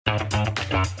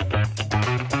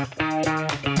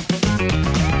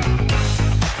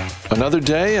Another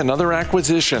day, another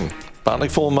acquisition. Motley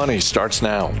Fool Money starts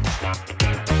now.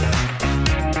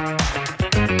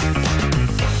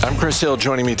 I'm Chris Hill.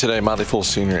 Joining me today, Motley Fool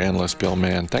Senior Analyst Bill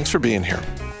Mann. Thanks for being here.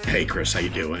 Hey, Chris. How you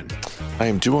doing? I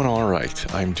am doing all right.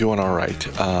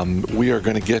 We are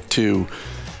going to get to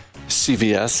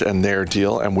CVS and their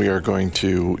deal, and we are going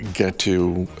to get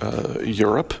to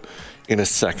Europe in a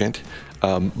second.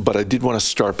 But I did want to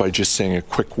start by just saying a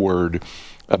quick word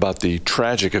about the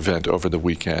tragic event over the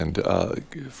weekend.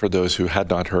 For those who had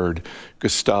not heard,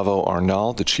 Gustavo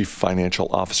Arnal, the chief financial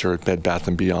officer at Bed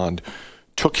Bath & Beyond,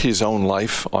 took his own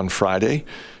life on Friday.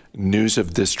 News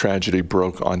of this tragedy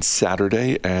broke on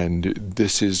Saturday, and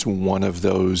this is one of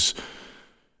those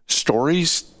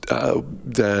stories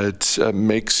that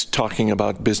makes talking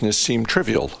about business seem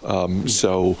trivial.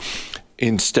 So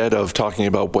instead of talking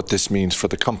about what this means for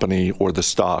the company or the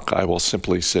stock, I will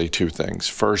simply say two things.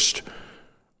 First,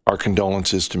 our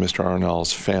condolences to Mr.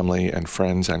 Arnal's family and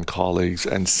friends and colleagues.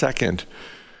 And second,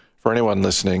 for anyone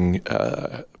listening,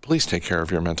 please take care of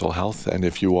your mental health. And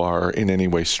if you are in any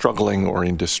way struggling or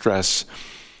in distress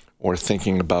or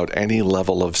thinking about any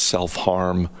level of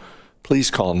self-harm, please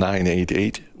call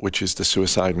 988, which is the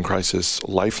Suicide and Crisis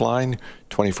Lifeline,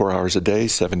 24 hours a day,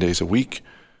 7 days a week.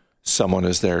 Someone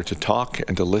is there to talk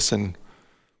and to listen.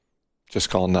 Just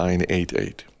call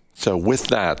 988. So with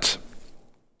that,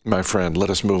 my friend,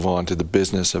 let us move on to the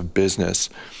business of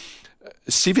business.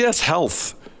 CVS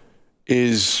Health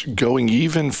is going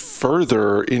even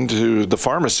further into the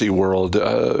pharmacy world.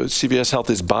 CVS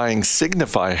Health is buying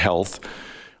Signify Health,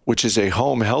 which is a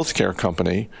home healthcare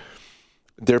company.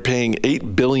 They're paying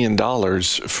 $8 billion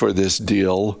for this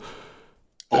deal.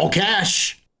 All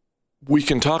cash. We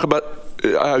can talk about,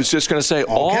 I was just going to say,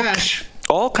 all cash.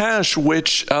 All cash,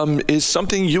 which is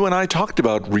something you and I talked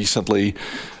about recently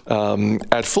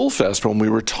at Full Fest when we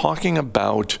were talking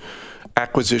about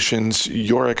acquisitions,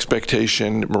 your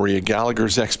expectation, Maria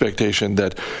Gallagher's expectation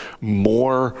that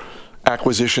more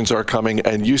acquisitions are coming,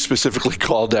 and you specifically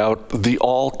called out the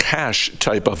all-cash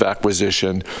type of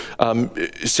acquisition.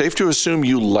 Safe to assume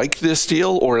you like this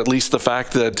deal, or at least the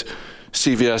fact that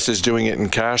CVS is doing it in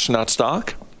cash, not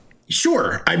stock?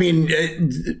 Sure. I mean,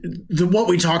 what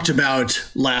we talked about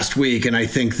last week, and I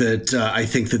think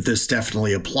that this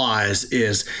definitely applies,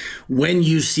 is when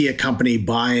you see a company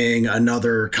buying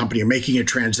another company or making a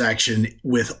transaction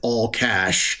with all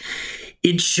cash,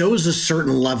 it shows a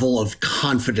certain level of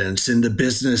confidence in the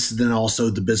business, then also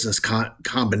the business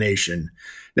combination.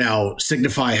 Now,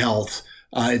 Signify Health,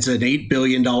 it's an $8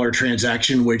 billion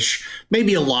transaction, which may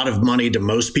be a lot of money to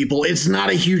most people. It's not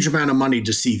a huge amount of money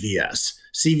to CVS.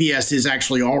 CVS is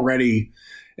actually already,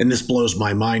 and this blows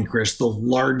my mind, Chris, the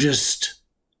largest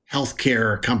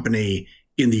healthcare company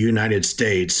in the United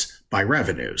States by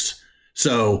revenues.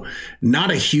 So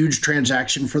not a huge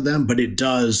transaction for them, but it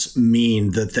does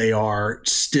mean that they are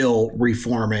still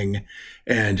reforming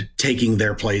and taking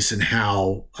their place in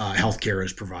how healthcare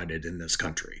is provided in this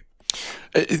country.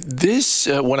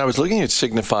 When I was looking at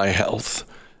Signify Health,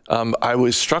 I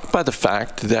was struck by the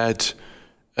fact that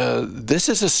this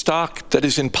is a stock that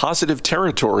is in positive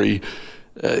territory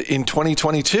in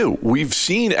 2022. We've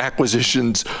seen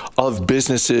acquisitions of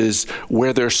businesses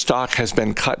where their stock has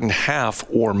been cut in half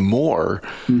or more.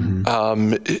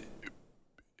 Mm-hmm.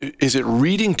 Is it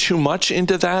reading too much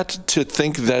into that to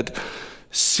think that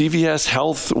CVS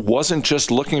Health wasn't just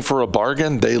looking for a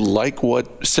bargain? They like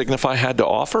what Signify had to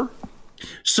offer?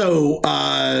 So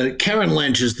Karen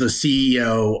Lynch is the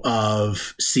CEO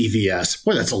of CVS.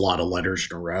 Boy, that's a lot of letters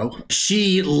in a row.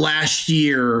 She last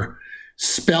year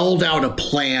spelled out a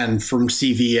plan from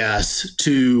CVS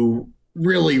to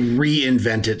really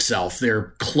reinvent itself.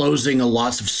 They're closing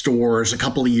lots of stores. A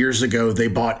couple of years ago, they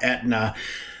bought Aetna.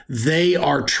 They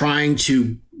are trying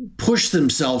to push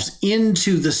themselves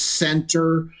into the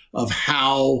center of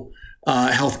how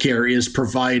healthcare is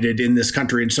provided in this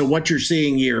country. And so what you're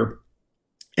seeing here,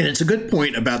 and it's a good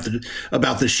point about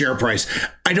the share price.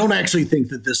 I don't actually think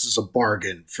that this is a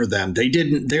bargain for them.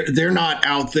 They're not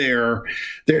out there.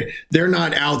 They're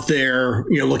not out there,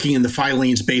 looking in the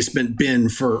Filene's basement bin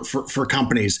for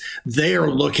companies. They are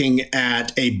looking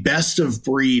at a best of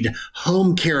breed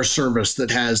home care service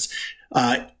that has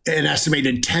an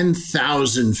estimated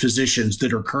 10,000 physicians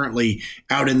that are currently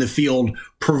out in the field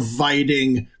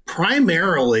providing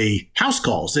primarily house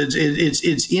calls.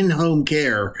 It's in-home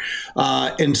care.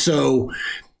 And so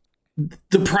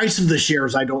the price of the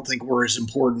shares, I don't think were as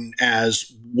important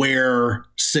as where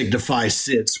Signify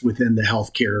sits within the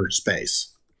healthcare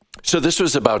space. So this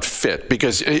was about fit,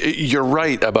 because you're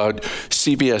right about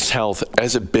CVS Health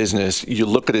as a business. You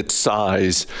look at its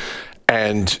size,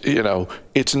 and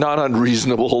it's not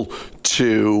unreasonable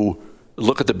to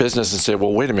look at the business and say,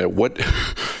 well, wait a minute,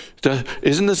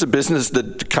 isn't this a business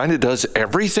that kind of does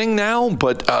everything now?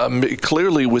 But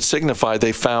clearly with Signify,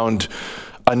 they found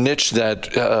a niche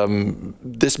that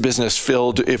this business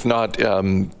filled, if not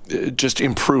just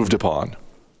improved upon.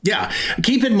 Yeah.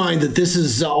 Keep in mind that this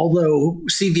is, although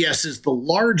CVS is the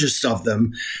largest of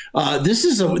them, this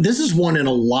is one in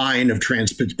a line of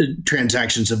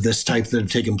transactions of this type that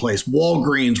have taken place.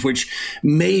 Walgreens, which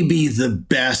may be the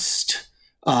best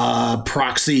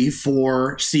proxy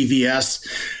for CVS,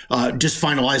 just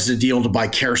finalized a deal to buy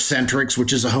CareCentrix,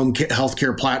 which is a home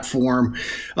healthcare platform.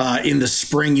 In the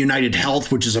spring, United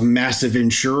Health, which is a massive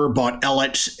insurer, bought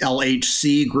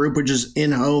LHC Group, which is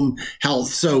in-home health.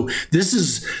 So this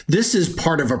is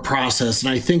part of a process,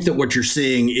 and I think that what you're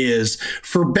seeing is,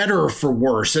 for better or for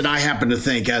worse. And I happen to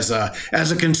think, as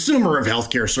a consumer of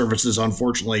healthcare services,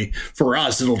 unfortunately for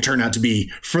us, it'll turn out to be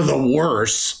for the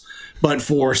worse. But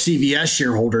for CVS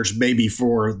shareholders, maybe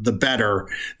for the better.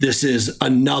 This is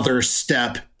another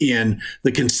step in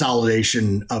the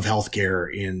consolidation of healthcare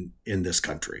in this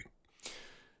country.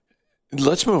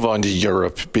 Let's move on to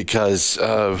Europe, because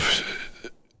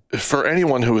for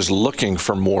anyone who is looking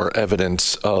for more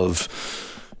evidence of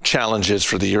challenges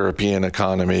for the European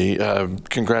economy,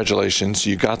 congratulations,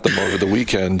 you got them over the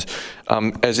weekend.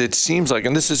 As it seems like,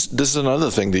 and this is another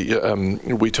thing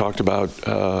that we talked about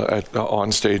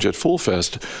on stage at Fool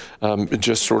Fest,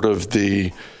 just sort of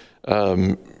the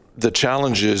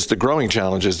challenges, the growing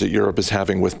challenges that Europe is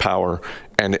having with power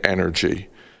and energy.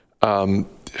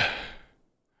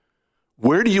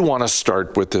 Where do you want to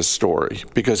start with this story?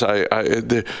 Because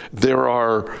there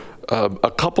are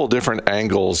a couple different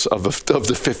angles of the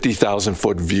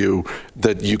 50,000-foot view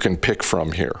that you can pick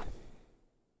from here.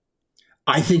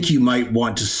 I think you might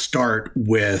want to start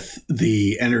with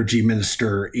the energy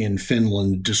minister in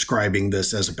Finland describing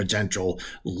this as a potential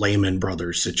Lehman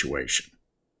Brothers situation.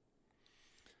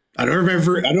 I don't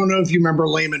know if you remember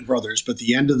Lehman Brothers, but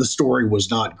the end of the story was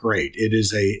not great.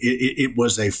 It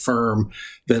was a firm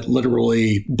that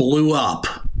literally blew up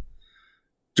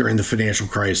during the financial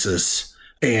crisis.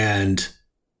 And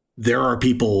there are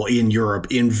people in Europe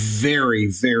in very,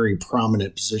 very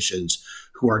prominent positions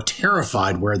who are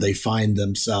terrified where they find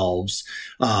themselves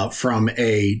from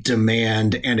a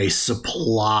demand and a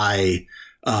supply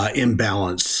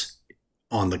imbalance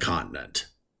on the continent.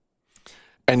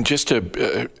 And just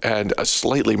to add a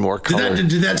slightly more color.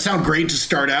 Did that sound great to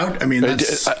start out? I mean,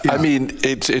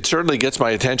 it certainly gets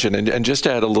my attention. And just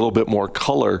to add a little bit more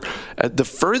color, the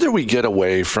further we get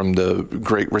away from the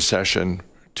Great Recession,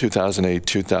 2008,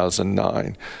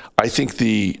 2009, I think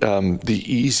the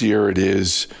easier it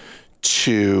is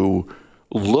to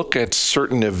look at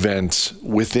certain events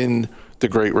within the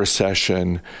Great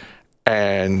Recession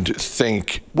and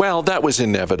think, well, that was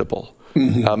inevitable.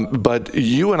 Mm-hmm. But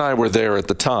you and I were there at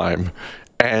the time,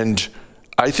 and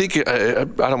I think, I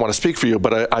don't want to speak for you,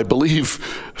 but I believe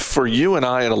for you and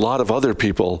I and a lot of other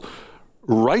people,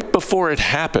 right before it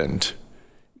happened,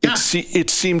 yeah, it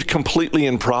seemed completely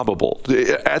improbable.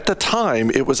 At the time,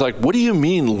 it was like, what do you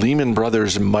mean Lehman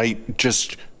Brothers might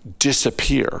just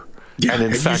disappear? Yeah. And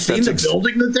in fact, have you seen the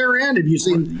building that they're in? Have you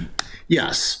seen?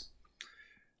 Yes.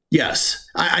 Yes.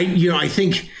 I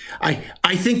think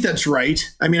that's right.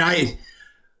 I mean, I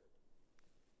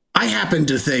happen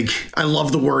to think, I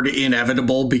love the word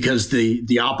inevitable, because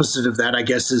the opposite of that, I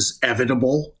guess, is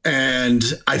evitable. And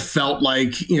I felt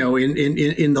like,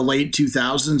 in the late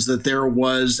 2000s that there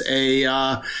was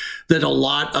that a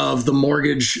lot of the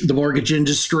mortgage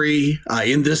industry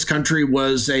in this country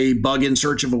was a bug in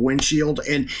search of a windshield.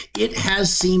 And it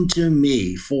has seemed to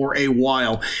me for a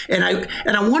while. And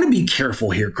I want to be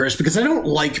careful here, Chris, because I don't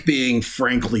like being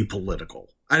frankly political.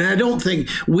 And I don't think,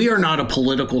 we are not a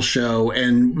political show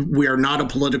and we are not a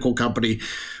political company,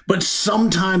 but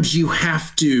sometimes you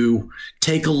have to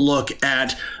take a look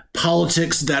at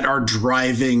politics that are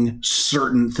driving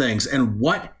certain things. And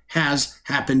what has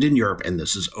happened in Europe, and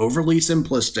this is overly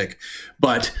simplistic,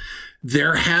 but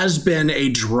there has been a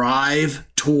drive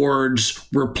towards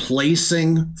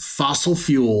replacing fossil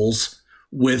fuels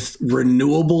with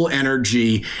renewable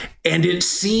energy. And it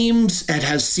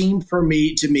has seemed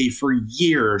to me for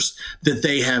years that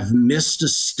they have missed a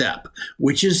step,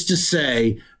 which is to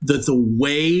say that the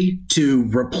way to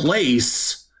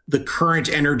replace the current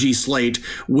energy slate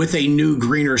with a new,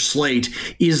 greener slate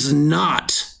is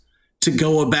not to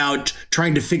go about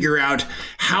trying to figure out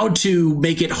how to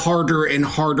make it harder and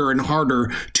harder and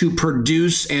harder to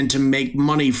produce and to make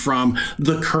money from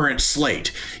the current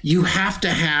slate. You have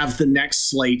to have the next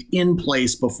slate in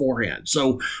place beforehand.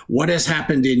 So what has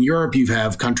happened in Europe, you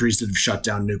have countries that have shut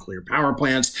down nuclear power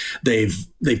plants. They've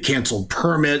canceled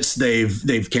permits.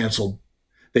 They've canceled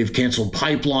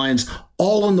pipelines.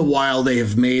 All in the while, they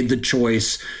have made the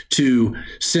choice to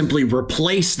simply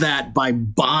replace that by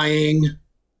buying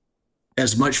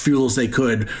as much fuel as they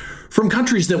could from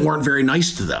countries that weren't very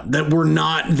nice to them,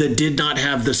 that did not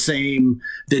have the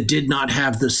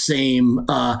same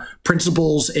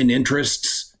principles and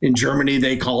interests. In Germany,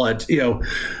 they call it,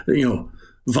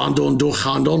 Wandeln durch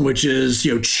Handeln, which is,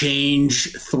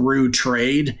 change through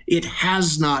trade. It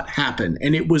has not happened,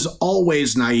 and it was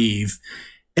always naive.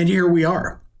 And here we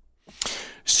are.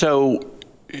 So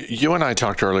you and I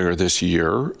talked earlier this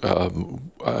year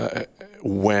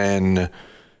when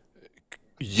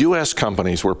U.S.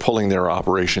 companies were pulling their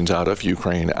operations out of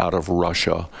Ukraine, out of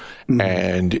Russia. Mm-hmm.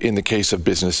 And in the case of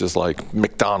businesses like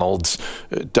McDonald's,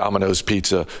 Domino's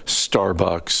Pizza,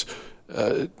 Starbucks,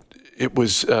 it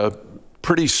was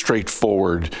pretty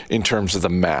straightforward in terms of the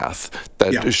math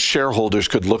that shareholders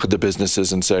could look at the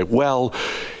businesses and say, well,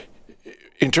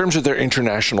 in terms of their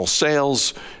international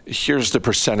sales, here's the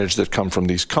percentage that come from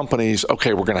these companies.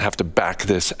 Okay, we're going to have to back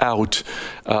this out.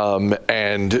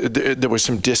 And there was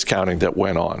some discounting that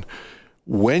went on.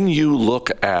 When you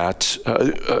look at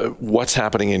what's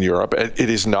happening in Europe, it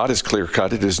is not as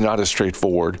clear-cut. It is not as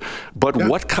straightforward. But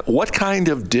what kind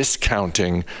of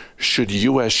discounting should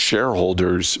U.S.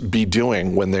 shareholders be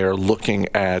doing when they're looking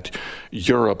at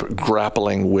Europe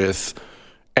grappling with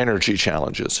energy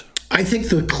challenges? I think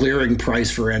the clearing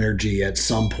price for energy at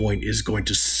some point is going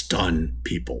to stun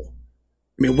people.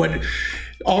 I mean,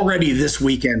 already this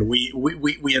weekend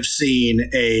we have seen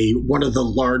one of the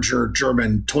larger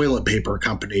German toilet paper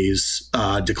companies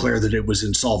declare that it was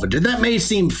insolvent. And that may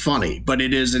seem funny, but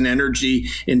it is an energy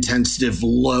intensive,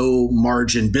 low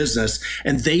margin business,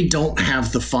 and they don't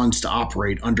have the funds to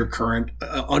operate under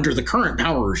the current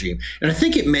power regime. And I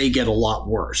think it may get a lot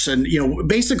worse. And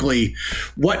basically,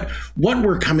 what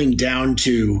we're coming down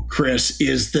to, Chris,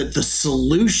 is that the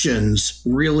solutions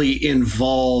really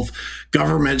involve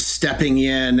government stepping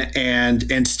in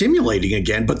and stimulating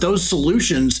again. But those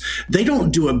solutions, they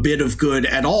don't do a bit of good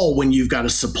at all when you've got a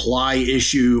supply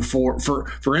issue for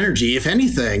energy. If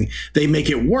anything, they make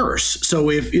it worse. So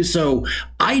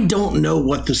I don't know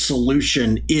what the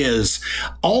solution is.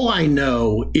 All I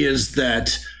know is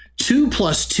that 2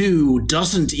 + 2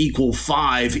 doesn't equal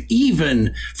 5,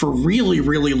 even for really,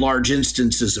 really large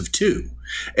instances of 2.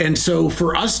 And so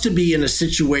for us to be in a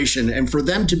situation, and for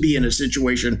them to be in a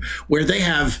situation where they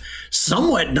have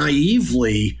somewhat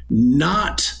naively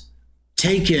not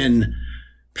taken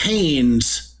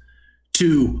pains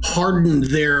to harden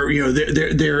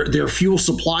their fuel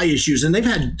supply issues, and they've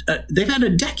had a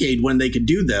decade when they could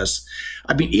do this.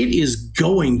 I mean, it is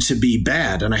going to be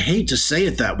bad, and I hate to say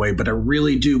it that way, but I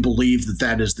really do believe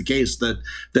that is the case. That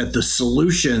the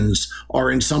solutions are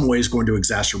in some ways going to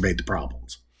exacerbate the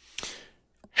problems.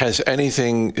 Has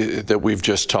anything that we've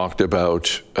just talked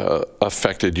about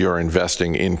affected your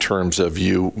investing in terms of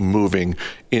you moving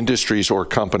industries or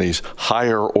companies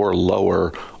higher or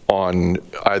lower on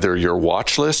either your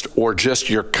watch list or just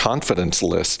your confidence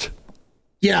list?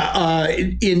 Yeah,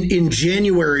 in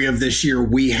January of this year,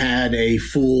 we had a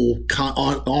full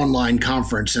online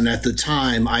conference. And at the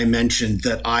time, I mentioned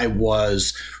that I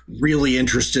was really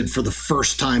interested for the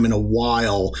first time in a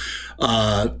while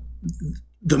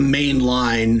the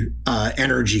mainline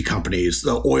energy companies,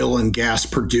 the oil and gas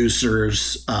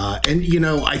producers. And,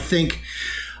 I think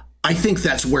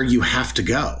that's where you have to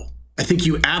go. I think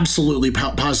you absolutely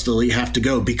positively have to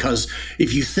go, because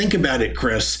if you think about it,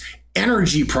 Chris,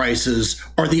 energy prices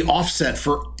are the offset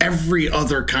for every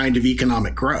other kind of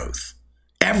economic growth.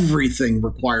 Everything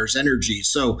requires energy.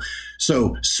 So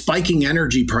spiking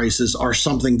energy prices are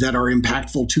something that are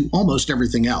impactful to almost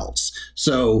everything else.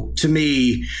 So to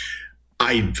me,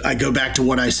 I go back to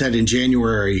what I said in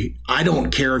January. I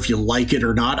don't care if you like it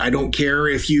or not. I don't care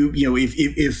if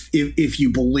if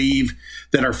you believe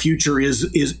that our future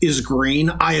is green.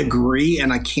 I agree,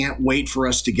 and I can't wait for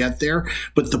us to get there.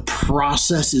 But the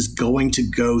process is going to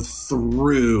go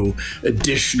through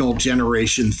additional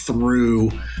generation,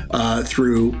 through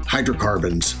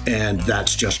hydrocarbons, and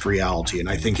that's just reality. And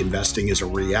I think investing is a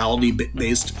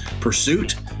reality-based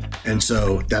pursuit, and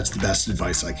so that's the best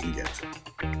advice I can give.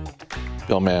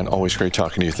 Bill Mann, always great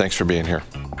talking to you. Thanks for being here.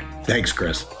 Thanks,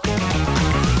 Chris.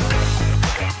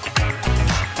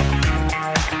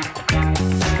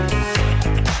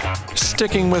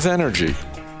 Sticking with energy,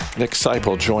 Nick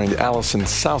Sciple joined Alison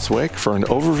Southwick for an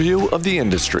overview of the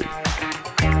industry.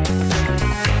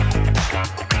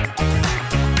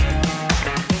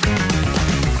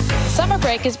 Summer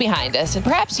break is behind us, and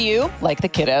perhaps you, like the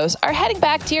kiddos, are heading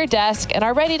back to your desk and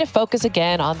are ready to focus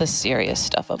again on the serious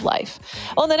stuff of life.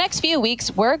 Well, in the next few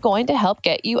weeks, we're going to help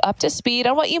get you up to speed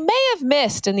on what you may have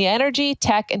missed in the energy,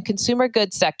 tech, and consumer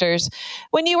goods sectors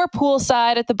when you were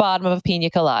poolside at the bottom of a pina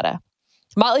colada.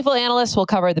 Motley analysts will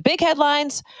cover the big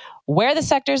headlines, where the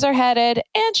sectors are headed,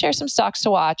 and share some stocks to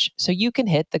watch so you can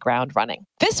hit the ground running.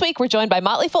 This week, we're joined by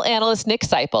Motley analyst Nick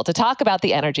Sciple to talk about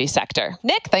the energy sector.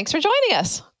 Nick, thanks for joining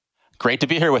us. Great to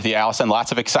be here with you, Alison.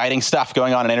 Lots of exciting stuff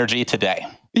going on in energy today.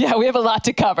 Yeah, we have a lot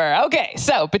to cover. Okay,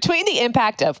 so between the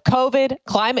impact of COVID,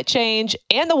 climate change,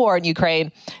 and the war in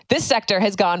Ukraine, this sector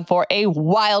has gone for a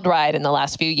wild ride in the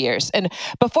last few years. And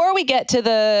before we get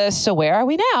to so where are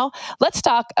we now, let's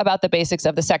talk about the basics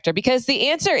of the sector, because the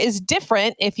answer is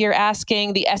different if you're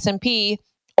asking the S&P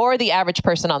or the average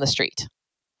person on the street.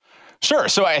 Sure.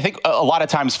 So I think a lot of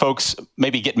times folks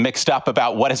maybe get mixed up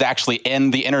about what is actually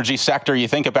in the energy sector. You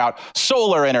think about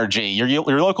solar energy, your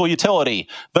local utility,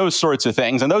 those sorts of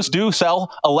things. And those do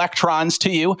sell electrons to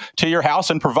you, to your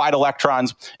house, and provide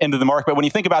electrons into the market. But when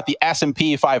you think about the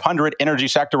S&P 500 energy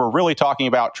sector, we're really talking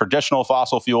about traditional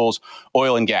fossil fuels,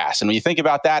 oil and gas. And when you think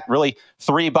about that, really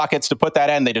three buckets to put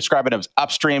that in. They describe it as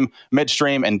upstream,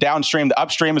 midstream, and downstream. The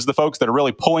upstream is the folks that are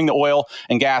really pulling the oil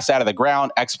and gas out of the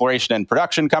ground, exploration and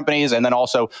production companies, and then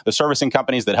also the servicing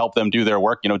companies that help them do their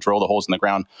work, drill the holes in the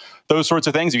ground, those sorts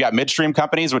of things. You got midstream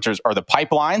companies, which are the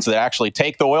pipelines that actually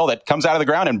take the oil that comes out of the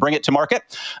ground and bring it to market.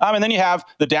 And then you have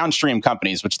the downstream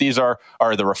companies, which these are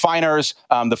the refiners,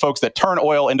 the folks that turn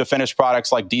oil into finished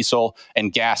products like diesel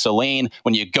and gasoline.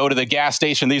 When you go to the gas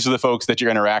station, these are the folks that you're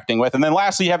interacting with. And then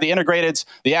lastly, you have the integrateds,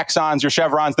 the Exxons, your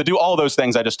Chevrons that do all those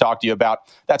things I just talked to you about.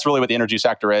 That's really what the energy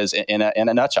sector is in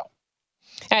a nutshell.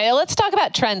 All right, let's talk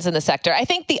about trends in the sector. I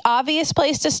think the obvious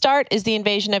place to start is the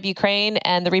invasion of Ukraine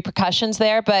and the repercussions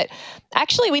there. But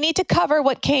actually, we need to cover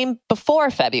what came before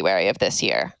February of this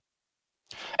year.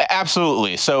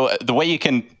 Absolutely. So the way you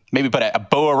can maybe put a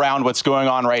bow around what's going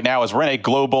on right now is we're in a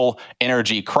global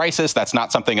energy crisis. That's not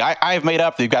something I've made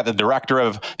up. You've got the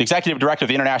executive director of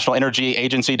the International Energy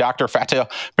Agency, Dr.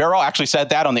 Fatih Birol, actually said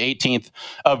that on the 18th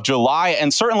of July.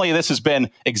 And certainly this has been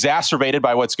exacerbated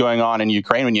by what's going on in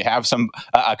Ukraine when you have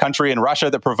a country in Russia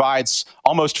that provides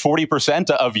almost 40%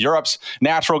 of Europe's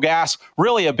natural gas.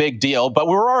 Really a big deal. But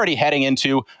we were already heading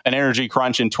into an energy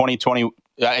crunch in 2022,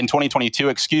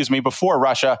 before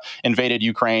Russia invaded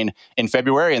Ukraine in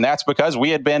February. And that's because we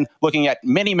had been looking at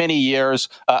many, many years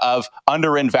of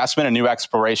underinvestment and new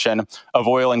exploration of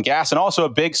oil and gas, and also a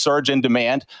big surge in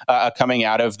demand coming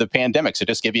out of the pandemic. So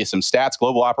just give you some stats,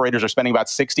 global operators are spending about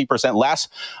 60% less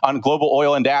on global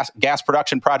oil and gas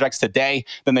production projects today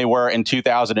than they were in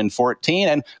 2014.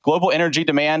 And global energy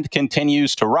demand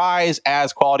continues to rise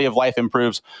as quality of life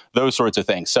improves, those sorts of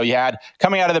things. So you had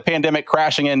coming out of the pandemic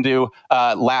crashing into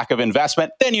lack of investment.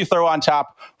 Then you throw on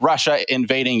top Russia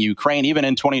invading Ukraine. Even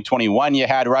in 2021, you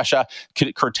had Russia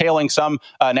curtailing some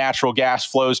natural gas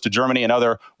flows to Germany and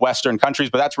other Western countries,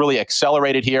 but that's really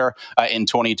accelerated here in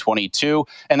 2022.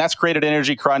 And that's created an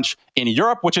energy crunch in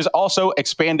Europe, which is also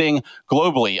expanding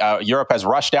globally. Europe has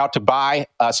rushed out to buy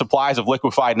supplies of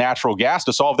liquefied natural gas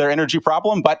to solve their energy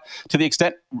problem. But to the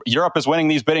extent Europe is winning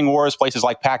these bidding wars, places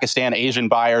like Pakistan, Asian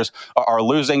buyers are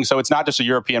losing. So it's not just a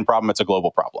European problem, it's a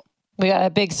global problem. We got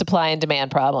a big supply and demand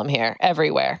problem here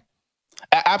everywhere.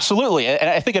 Absolutely. And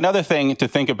I think another thing to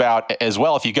think about as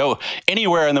well, if you go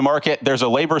anywhere in the market, there's a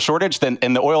labor shortage,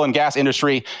 and the oil and gas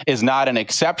industry is not an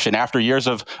exception. After years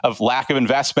of lack of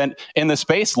investment in the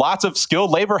space, lots of skilled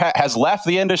labor has left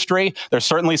the industry. There's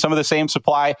certainly some of the same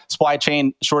supply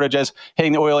chain shortages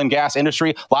hitting the oil and gas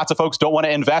industry. Lots of folks don't want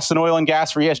to invest in oil and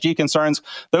gas for ESG concerns,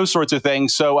 those sorts of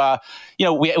things. So,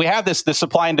 we have this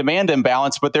supply and demand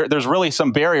imbalance, but there's really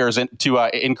some barriers to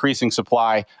increasing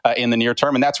supply in the near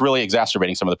term, and that's really exacerbating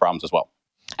some of the problems as well.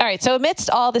 All right. So amidst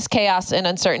all this chaos and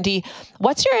uncertainty,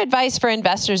 what's your advice for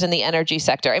investors in the energy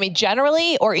sector? I mean,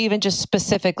 generally, or even just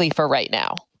specifically for right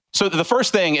now? So the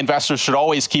first thing investors should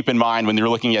always keep in mind when you're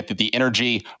looking at the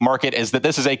energy market is that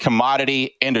this is a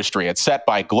commodity industry. It's set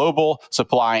by global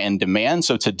supply and demand.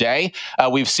 So today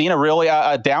we've seen a really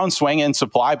a downswing in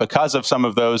supply because of some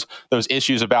of those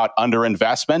issues about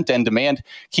underinvestment, and demand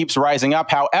keeps rising up.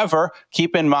 However,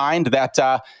 keep in mind that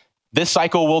this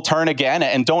cycle will turn again,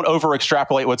 and don't over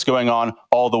extrapolate what's going on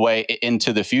all the way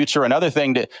into the future. Another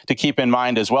thing to keep in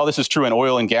mind as well, this is true in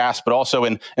oil and gas, but also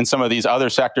in some of these other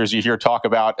sectors you hear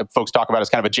folks talk about as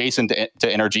kind of adjacent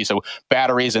to energy, so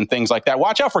batteries and things like that.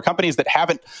 Watch out for companies that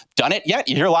haven't done it yet.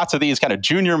 You hear lots of these kind of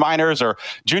junior miners or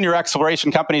junior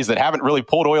exploration companies that haven't really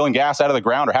pulled oil and gas out of the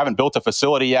ground or haven't built a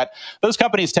facility yet. Those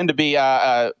companies tend to be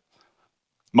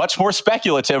much more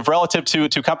speculative relative to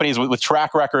companies with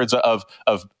track records of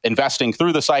investing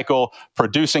through the cycle,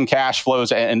 producing cash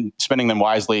flows, and spending them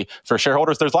wisely for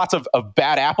shareholders. There's lots of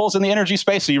bad apples in the energy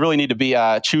space, so you really need to be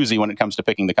choosy when it comes to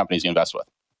picking the companies you invest with.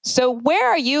 So where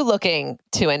are you looking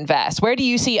to invest? Where do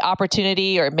you see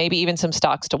opportunity, or maybe even some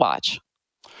stocks to watch?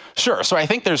 Sure. So I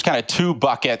think there's kind of two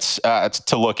buckets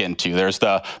to look into. There's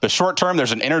the short term.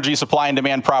 There's an energy supply and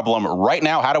demand problem right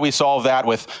now. How do we solve that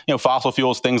with fossil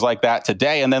fuels, things like that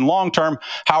today? And then long term,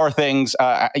 how are things?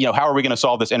 How are we going to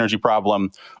solve this energy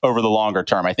problem over the longer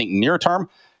term? I think near term,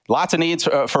 lots of needs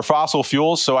for fossil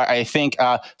fuels. So I think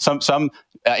some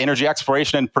energy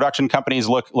exploration and production companies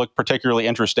look particularly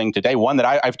interesting today. One that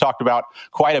I've talked about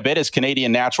quite a bit is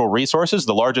Canadian Natural Resources,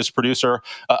 the largest producer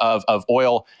of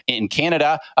oil in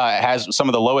Canada, has some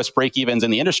of the lowest break-evens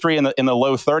in the industry in the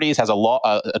low 30s, has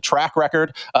a track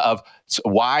record of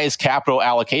wise capital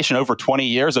allocation over 20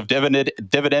 years of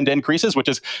dividend increases, which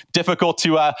is difficult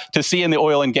to see in the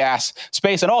oil and gas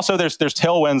space. And also there's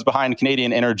tailwinds behind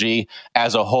Canadian energy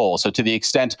as a whole. So to the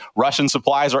extent Russian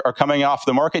supplies are coming off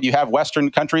the market, you have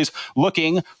Western countries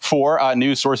looking for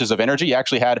new sources of energy. You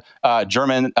actually had the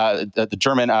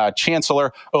German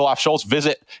Chancellor Olaf Scholz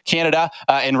visit Canada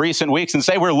in recent weeks and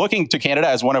say we're looking to Canada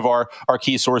as one of our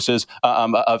key sources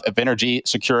of energy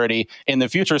security in the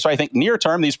future. So I think near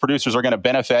term, these producers are going to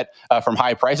benefit from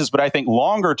high prices. But I think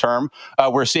longer term,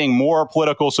 we're seeing more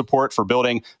political support for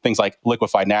building things like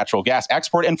liquefied natural gas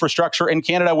export infrastructure in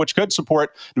Canada, which could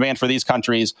support demand for these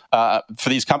companies,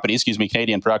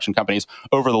 Canadian production companies,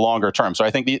 over the longer term. So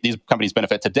I think these companies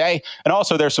benefit today. And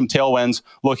also there's some tailwinds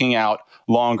looking out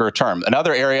longer term.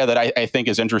 Another area that I think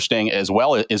is interesting as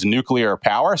well is nuclear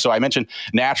power. So I mentioned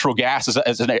natural gas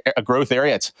as a growth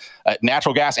area. It's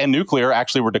natural gas and nuclear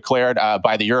actually were declared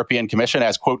by the European Commission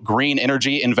as, quote, green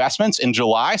energy investments in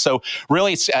July. So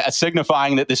really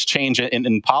signifying that this change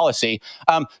in policy.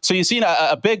 So you've seen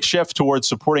a big shift towards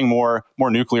supporting more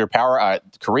nuclear power.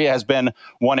 Korea has been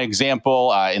one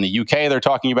example. In the UK, they're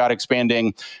talking about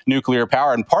expanding nuclear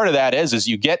power. And part of that is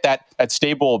you get that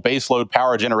stable baseload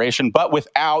power generation, but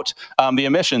without the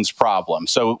emissions problem.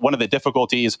 So one of the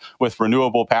difficulties with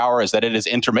renewable power is that it is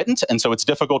intermittent. And so it's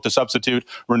difficult to substitute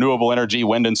renewable energy,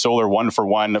 wind and solar, one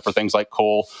for things like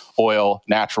coal, oil,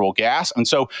 natural gas. And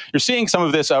so you're seeing some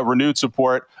of this renewed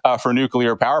support for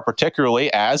nuclear power,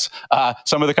 particularly as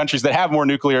some of the countries that have more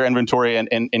nuclear inventory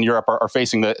in Europe are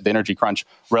facing the energy crunch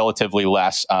relatively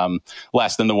less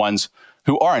than the ones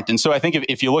who aren't. And so I think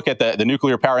if you look at the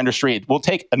nuclear power industry, it will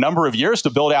take a number of years to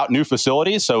build out new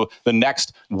facilities. So the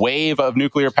next wave of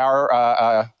nuclear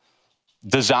power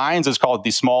designs is called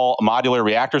the small modular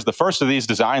reactors. The first of these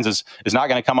designs is not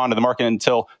going to come onto the market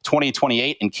until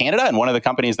 2028 in Canada. And one of the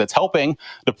companies that's helping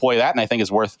deploy that, and I think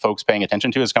is worth folks paying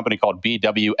attention to, is a company called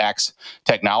BWX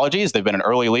Technologies. They've been an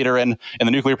early leader in the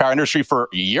nuclear power industry for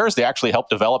years. They actually helped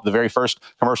develop the very first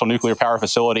commercial nuclear power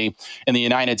facility in the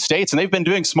United States. And they've been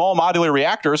doing small modular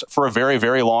reactors for a very,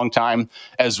 very long time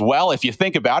as well, if you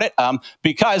think about it,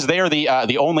 because they are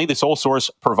the sole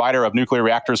source provider of nuclear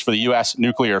reactors for the U.S.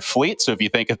 nuclear fleet. So if you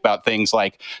think about things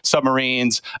like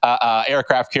submarines,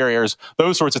 aircraft carriers,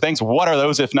 those sorts of things, what are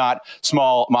those if not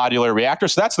small modular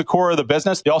reactors? So that's the core of the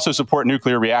business. They also support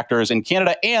nuclear reactors in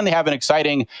Canada, and they have an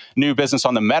exciting new business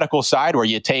on the medical side where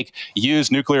you take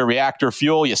used nuclear reactor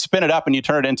fuel, you spin it up, and you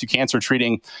turn it into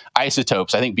cancer-treating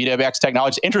isotopes. I think BWX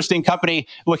Technologies, interesting company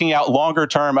looking out longer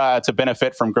term to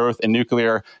benefit from growth in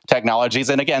nuclear technologies.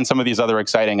 And again, some of these other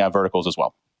exciting verticals as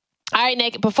well. All right,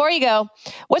 Nick, before you go,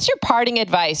 what's your parting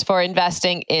advice for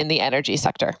investing in the energy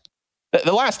sector?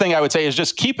 The last thing I would say is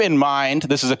just keep in mind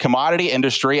this is a commodity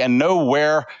industry and know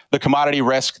where the commodity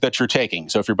risk that you're taking.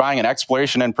 So if you're buying an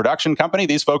exploration and production company,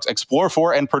 these folks explore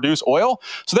for and produce oil.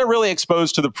 So they're really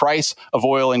exposed to the price of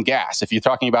oil and gas. If you're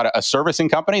talking about a servicing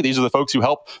company, these are the folks who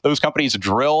help those companies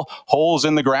drill holes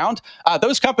in the ground.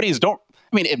 Those companies don't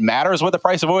I mean, it matters what the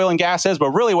price of oil and gas is,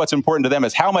 but really what's important to them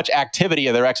is how much activity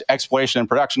are their exploration and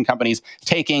production companies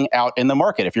taking out in the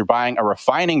market. If you're buying a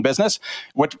refining business,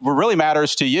 what really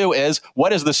matters to you is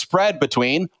what is the spread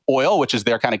between oil, which is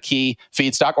their kind of key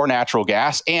feedstock, or natural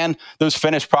gas, and those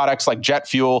finished products like jet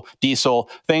fuel, diesel,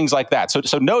 things like that.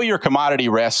 So know your commodity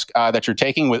risk that you're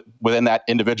taking within that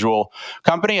individual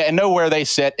company, and know where they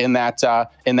sit in that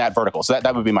vertical. So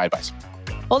that would be my advice.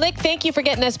 Well, Nick, thank you for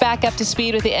getting us back up to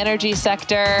speed with the energy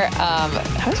sector.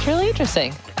 That was really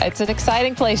interesting. It's an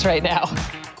exciting place right now.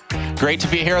 Great to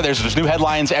be here. There's new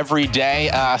headlines every day,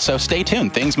 so stay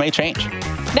tuned. Things may change.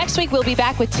 Next week, we'll be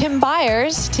back with Tim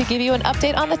Byers to give you an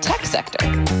update on the tech sector.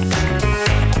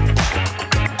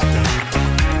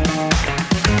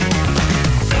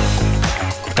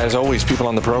 As always, people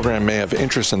on the program may have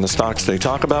interest in the stocks they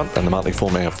talk about, and the Motley Fool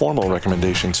may have formal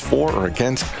recommendations for or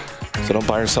against. So don't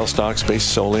buy or sell stocks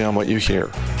based solely on what you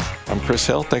hear. I'm Chris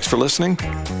Hill. Thanks for listening.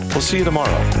 We'll see you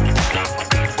tomorrow.